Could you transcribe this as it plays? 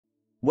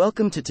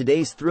Welcome to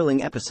today's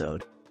thrilling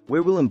episode,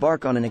 where we'll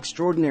embark on an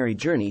extraordinary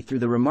journey through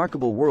the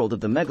remarkable world of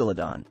the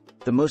Megalodon,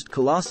 the most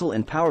colossal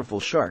and powerful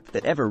shark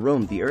that ever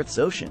roamed the Earth's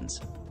oceans.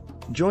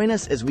 Join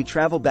us as we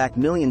travel back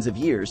millions of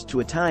years to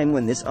a time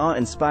when this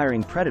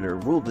awe-inspiring predator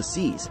ruled the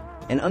seas,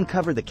 and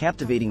uncover the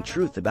captivating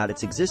truth about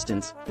its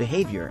existence,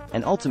 behavior,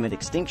 and ultimate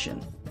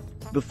extinction.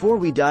 Before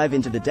we dive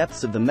into the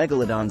depths of the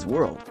Megalodon's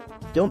world,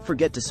 don't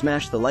forget to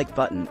smash the like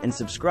button and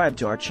subscribe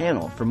to our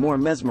channel for more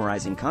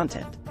mesmerizing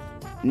content.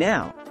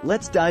 Now,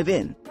 let's dive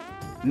in.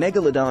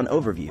 Megalodon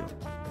Overview.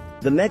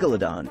 The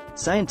Megalodon,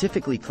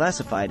 scientifically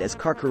classified as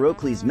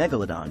Carcharodontes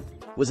megalodon,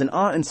 was an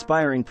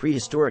awe-inspiring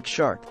prehistoric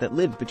shark that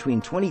lived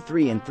between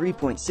 23 and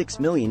 3.6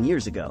 million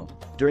years ago,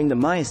 during the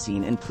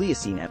Miocene and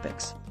Pliocene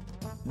epochs.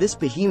 This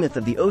behemoth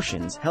of the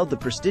oceans held the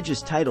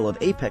prestigious title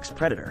of apex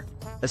predator,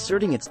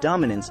 asserting its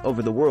dominance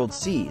over the world's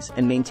seas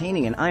and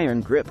maintaining an iron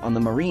grip on the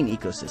marine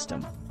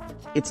ecosystem.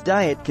 Its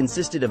diet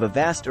consisted of a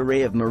vast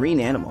array of marine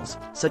animals,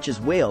 such as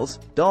whales,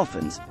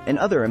 dolphins, and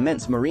other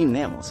immense marine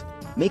mammals,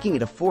 making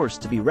it a force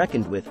to be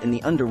reckoned with in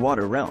the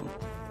underwater realm.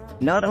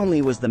 Not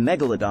only was the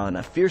Megalodon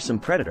a fearsome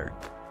predator,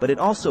 but it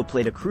also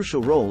played a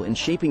crucial role in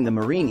shaping the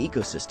marine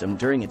ecosystem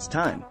during its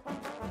time.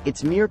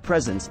 Its mere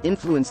presence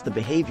influenced the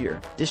behavior,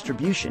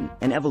 distribution,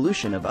 and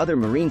evolution of other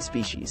marine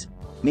species,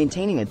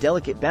 maintaining a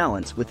delicate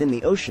balance within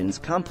the ocean's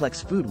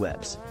complex food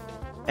webs.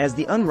 As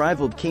the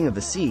unrivaled king of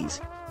the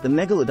seas, the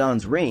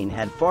Megalodon's reign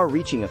had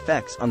far-reaching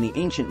effects on the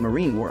ancient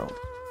marine world.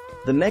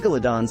 The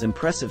Megalodon's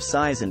impressive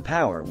size and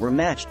power were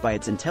matched by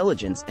its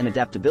intelligence and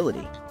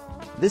adaptability.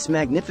 This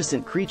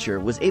magnificent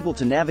creature was able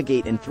to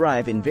navigate and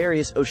thrive in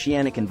various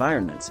oceanic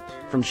environments,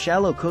 from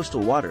shallow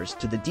coastal waters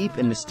to the deep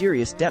and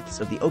mysterious depths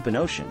of the open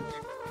ocean.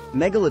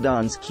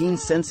 Megalodon's keen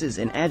senses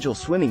and agile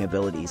swimming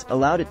abilities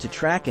allowed it to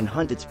track and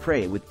hunt its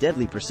prey with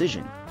deadly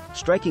precision,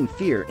 striking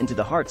fear into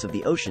the hearts of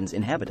the ocean's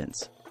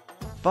inhabitants.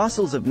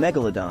 Fossils of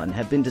Megalodon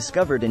have been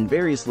discovered in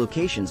various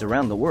locations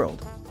around the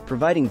world,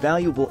 providing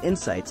valuable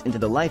insights into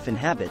the life and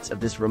habits of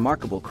this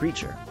remarkable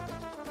creature.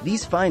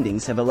 These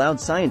findings have allowed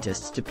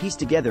scientists to piece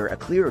together a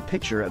clearer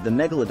picture of the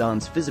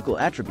Megalodon's physical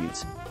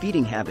attributes,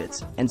 feeding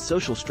habits, and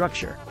social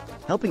structure,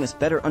 helping us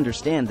better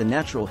understand the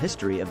natural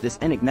history of this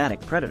enigmatic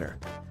predator.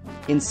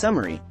 In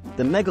summary,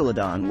 the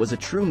Megalodon was a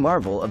true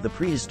marvel of the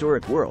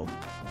prehistoric world,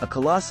 a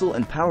colossal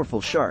and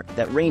powerful shark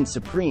that reigned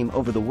supreme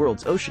over the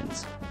world's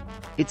oceans.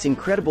 Its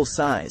incredible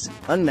size,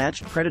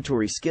 unmatched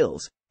predatory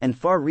skills, and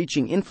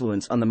far-reaching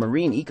influence on the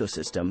marine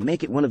ecosystem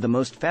make it one of the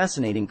most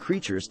fascinating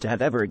creatures to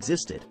have ever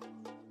existed.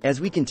 As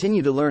we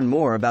continue to learn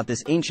more about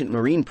this ancient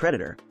marine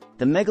predator,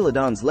 the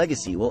Megalodon's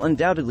legacy will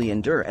undoubtedly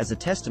endure as a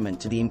testament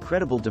to the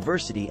incredible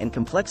diversity and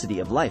complexity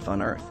of life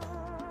on Earth.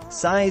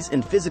 Size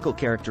and physical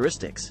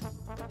characteristics.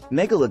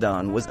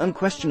 Megalodon was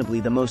unquestionably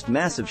the most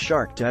massive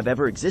shark to have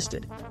ever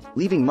existed,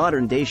 leaving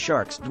modern-day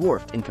sharks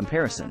dwarfed in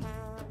comparison.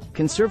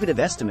 Conservative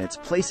estimates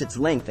place its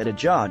length at a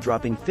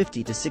jaw-dropping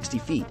 50 to 60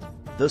 feet,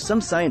 though some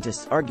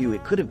scientists argue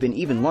it could have been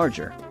even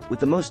larger,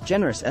 with the most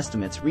generous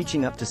estimates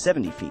reaching up to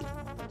 70 feet.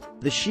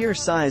 The sheer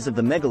size of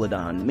the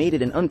Megalodon made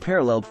it an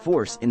unparalleled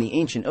force in the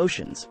ancient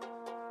oceans.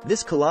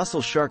 This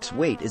colossal shark's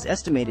weight is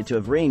estimated to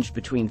have ranged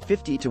between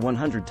 50 to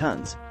 100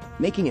 tons,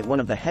 making it one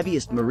of the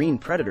heaviest marine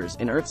predators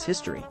in Earth's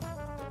history.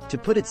 To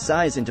put its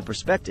size into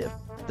perspective,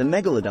 the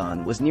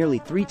Megalodon was nearly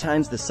 3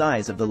 times the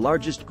size of the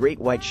largest great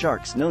white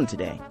sharks known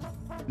today.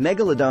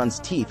 Megalodon's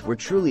teeth were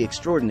truly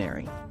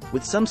extraordinary,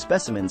 with some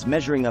specimens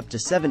measuring up to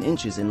 7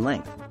 inches in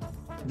length.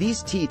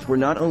 These teeth were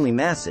not only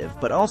massive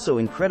but also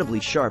incredibly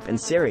sharp and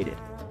serrated,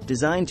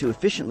 designed to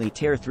efficiently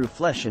tear through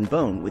flesh and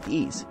bone with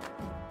ease.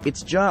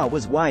 Its jaw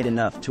was wide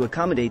enough to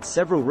accommodate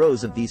several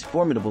rows of these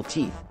formidable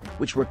teeth,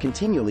 which were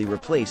continually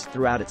replaced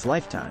throughout its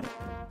lifetime.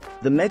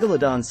 The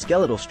Megalodon's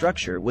skeletal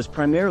structure was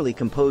primarily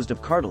composed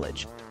of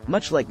cartilage,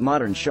 much like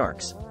modern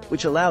sharks,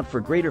 which allowed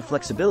for greater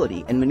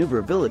flexibility and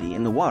maneuverability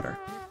in the water.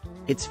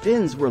 Its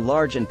fins were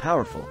large and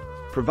powerful,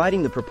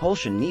 providing the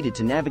propulsion needed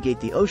to navigate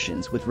the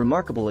oceans with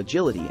remarkable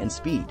agility and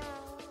speed.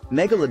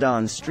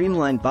 Megalodon's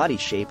streamlined body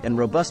shape and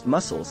robust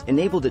muscles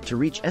enabled it to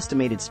reach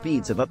estimated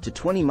speeds of up to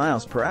 20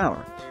 miles per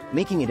hour,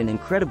 making it an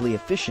incredibly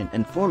efficient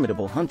and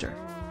formidable hunter.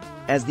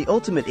 As the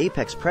ultimate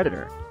apex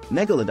predator,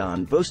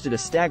 Megalodon boasted a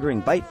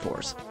staggering bite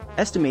force,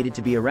 estimated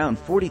to be around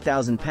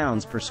 40,000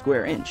 pounds per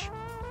square inch.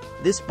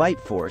 This bite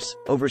force,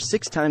 over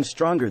 6 times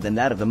stronger than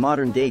that of the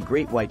modern-day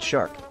great white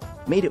shark,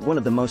 made it one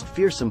of the most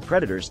fearsome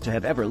predators to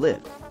have ever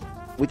lived.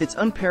 With its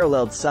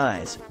unparalleled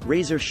size,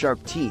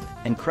 razor-sharp teeth,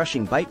 and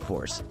crushing bite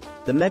force,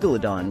 the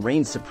Megalodon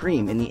reigned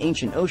supreme in the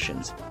ancient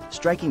oceans,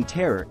 striking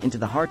terror into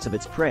the hearts of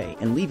its prey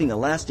and leaving a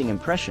lasting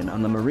impression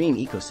on the marine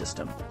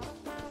ecosystem.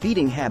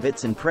 Feeding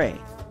habits and prey.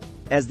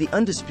 As the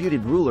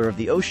undisputed ruler of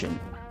the ocean,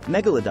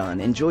 Megalodon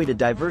enjoyed a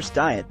diverse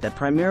diet that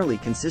primarily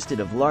consisted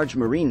of large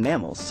marine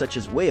mammals such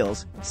as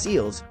whales,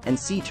 seals, and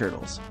sea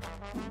turtles.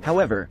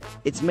 However,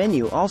 its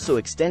menu also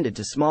extended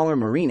to smaller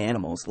marine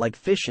animals like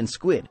fish and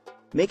squid,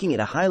 making it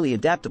a highly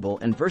adaptable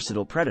and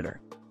versatile predator.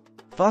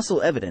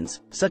 Fossil evidence,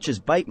 such as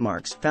bite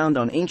marks found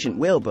on ancient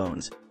whale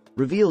bones,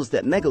 reveals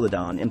that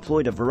Megalodon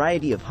employed a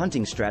variety of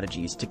hunting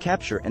strategies to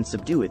capture and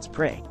subdue its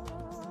prey.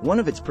 One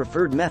of its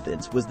preferred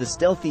methods was the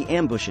stealthy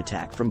ambush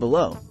attack from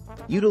below,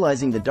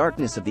 utilizing the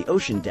darkness of the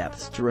ocean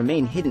depths to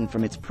remain hidden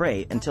from its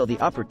prey until the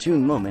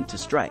opportune moment to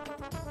strike.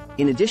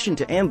 In addition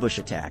to ambush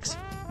attacks,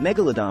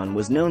 Megalodon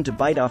was known to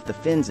bite off the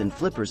fins and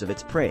flippers of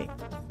its prey,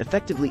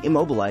 effectively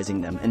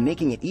immobilizing them and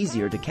making it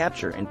easier to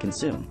capture and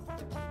consume.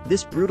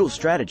 This brutal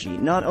strategy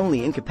not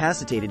only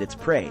incapacitated its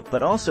prey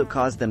but also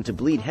caused them to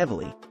bleed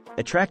heavily,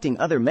 attracting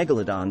other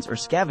megalodons or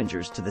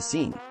scavengers to the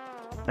scene.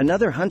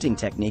 Another hunting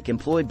technique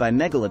employed by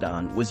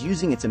Megalodon was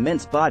using its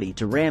immense body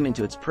to ram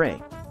into its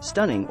prey,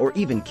 stunning or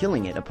even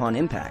killing it upon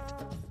impact.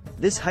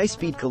 This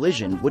high-speed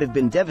collision would have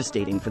been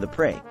devastating for the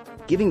prey,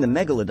 giving the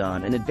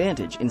Megalodon an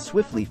advantage in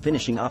swiftly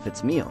finishing off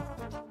its meal.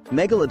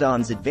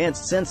 Megalodon's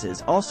advanced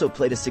senses also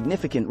played a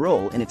significant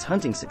role in its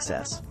hunting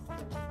success.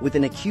 With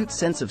an acute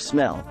sense of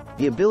smell,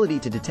 the ability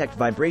to detect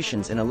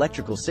vibrations and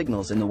electrical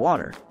signals in the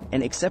water,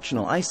 and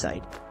exceptional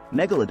eyesight,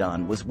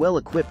 Megalodon was well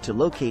equipped to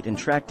locate and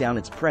track down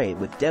its prey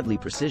with deadly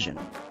precision.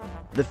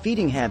 The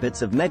feeding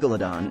habits of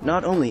Megalodon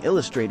not only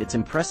illustrate its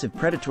impressive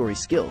predatory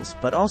skills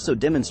but also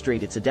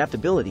demonstrate its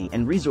adaptability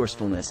and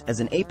resourcefulness as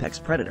an apex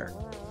predator.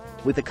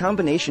 With a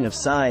combination of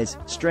size,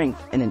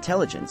 strength, and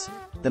intelligence,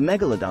 the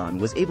Megalodon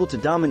was able to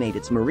dominate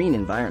its marine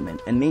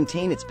environment and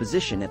maintain its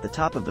position at the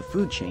top of the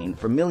food chain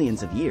for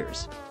millions of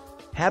years.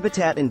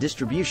 Habitat and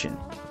distribution.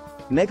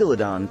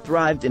 Megalodon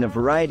thrived in a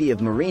variety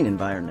of marine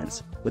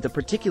environments, with a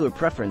particular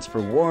preference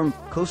for warm,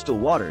 coastal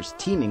waters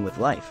teeming with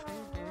life.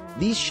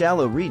 These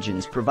shallow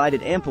regions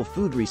provided ample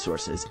food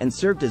resources and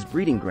served as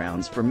breeding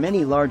grounds for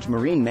many large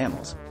marine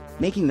mammals,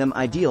 making them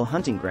ideal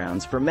hunting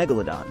grounds for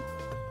Megalodon.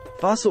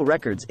 Fossil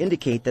records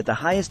indicate that the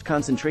highest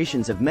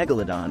concentrations of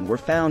Megalodon were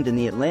found in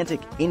the Atlantic,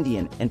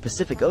 Indian, and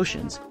Pacific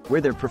Oceans, where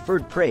their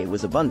preferred prey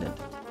was abundant.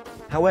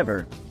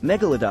 However,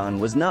 Megalodon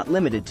was not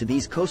limited to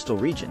these coastal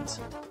regions.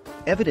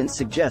 Evidence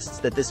suggests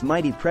that this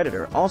mighty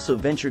predator also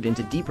ventured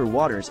into deeper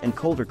waters and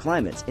colder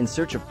climates in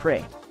search of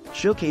prey,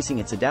 showcasing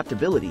its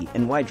adaptability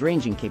and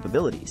wide-ranging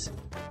capabilities.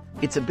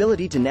 Its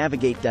ability to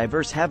navigate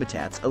diverse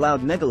habitats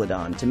allowed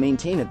Megalodon to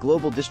maintain a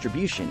global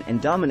distribution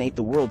and dominate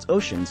the world's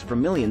oceans for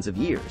millions of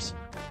years.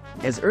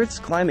 As Earth's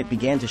climate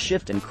began to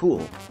shift and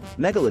cool,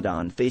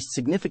 Megalodon faced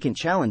significant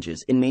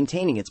challenges in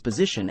maintaining its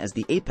position as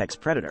the apex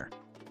predator.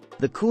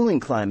 The cooling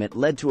climate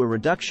led to a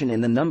reduction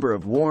in the number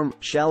of warm,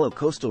 shallow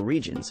coastal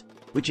regions,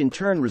 which in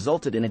turn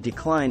resulted in a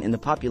decline in the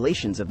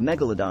populations of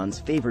Megalodon's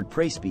favored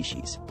prey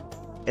species.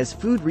 As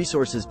food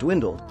resources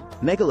dwindled,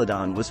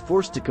 Megalodon was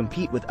forced to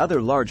compete with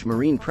other large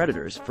marine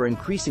predators for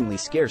increasingly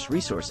scarce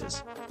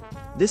resources.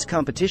 This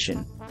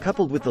competition,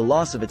 coupled with the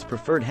loss of its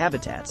preferred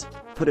habitats,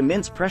 put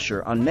immense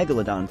pressure on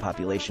Megalodon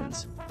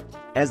populations.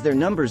 As their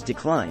numbers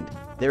declined,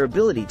 their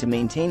ability to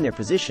maintain their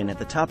position at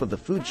the top of the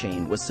food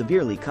chain was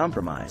severely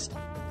compromised.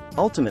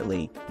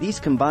 Ultimately,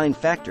 these combined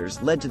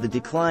factors led to the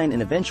decline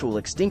and eventual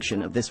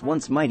extinction of this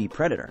once mighty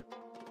predator.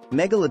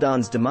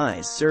 Megalodon's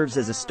demise serves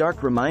as a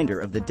stark reminder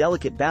of the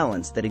delicate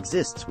balance that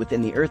exists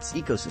within the Earth's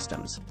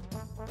ecosystems.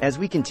 As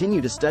we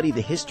continue to study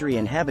the history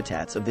and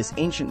habitats of this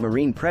ancient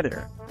marine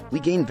predator, we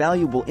gain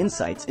valuable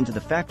insights into the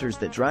factors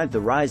that drive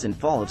the rise and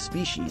fall of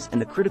species and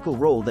the critical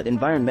role that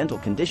environmental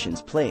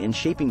conditions play in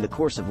shaping the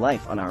course of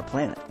life on our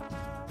planet.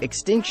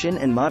 Extinction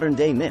and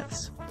modern-day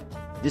myths.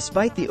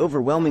 Despite the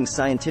overwhelming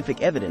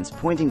scientific evidence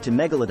pointing to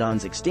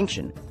Megalodon's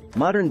extinction,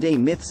 modern-day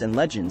myths and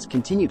legends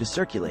continue to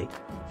circulate,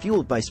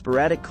 fueled by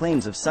sporadic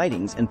claims of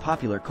sightings and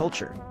popular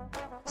culture.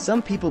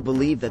 Some people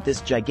believe that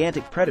this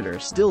gigantic predator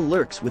still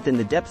lurks within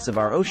the depths of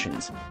our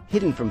oceans,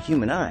 hidden from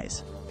human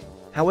eyes.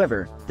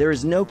 However, there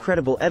is no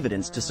credible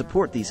evidence to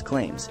support these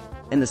claims,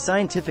 and the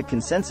scientific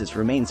consensus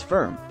remains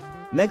firm: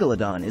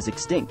 Megalodon is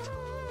extinct.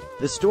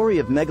 The story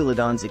of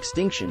Megalodon's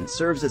extinction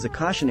serves as a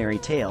cautionary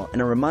tale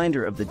and a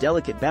reminder of the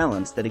delicate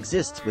balance that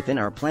exists within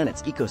our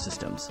planet's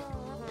ecosystems.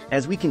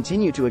 As we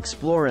continue to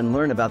explore and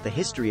learn about the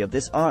history of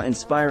this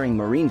awe-inspiring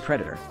marine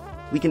predator,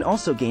 we can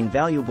also gain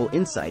valuable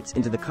insights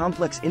into the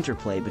complex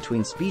interplay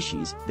between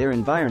species, their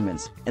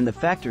environments, and the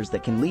factors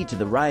that can lead to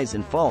the rise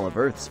and fall of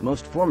Earth's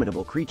most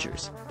formidable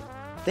creatures.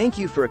 Thank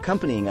you for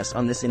accompanying us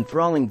on this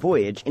enthralling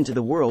voyage into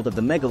the world of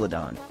the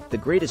Megalodon, the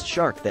greatest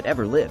shark that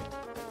ever lived.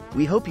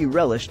 We hope you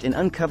relished in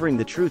uncovering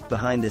the truth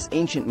behind this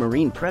ancient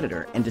marine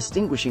predator and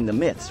distinguishing the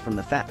myths from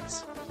the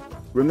facts.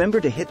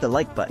 Remember to hit the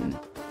like button,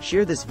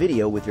 share this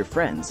video with your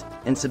friends,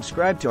 and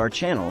subscribe to our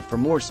channel for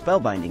more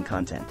spellbinding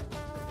content.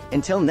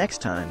 Until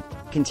next time,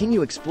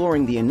 continue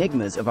exploring the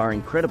enigmas of our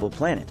incredible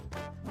planet.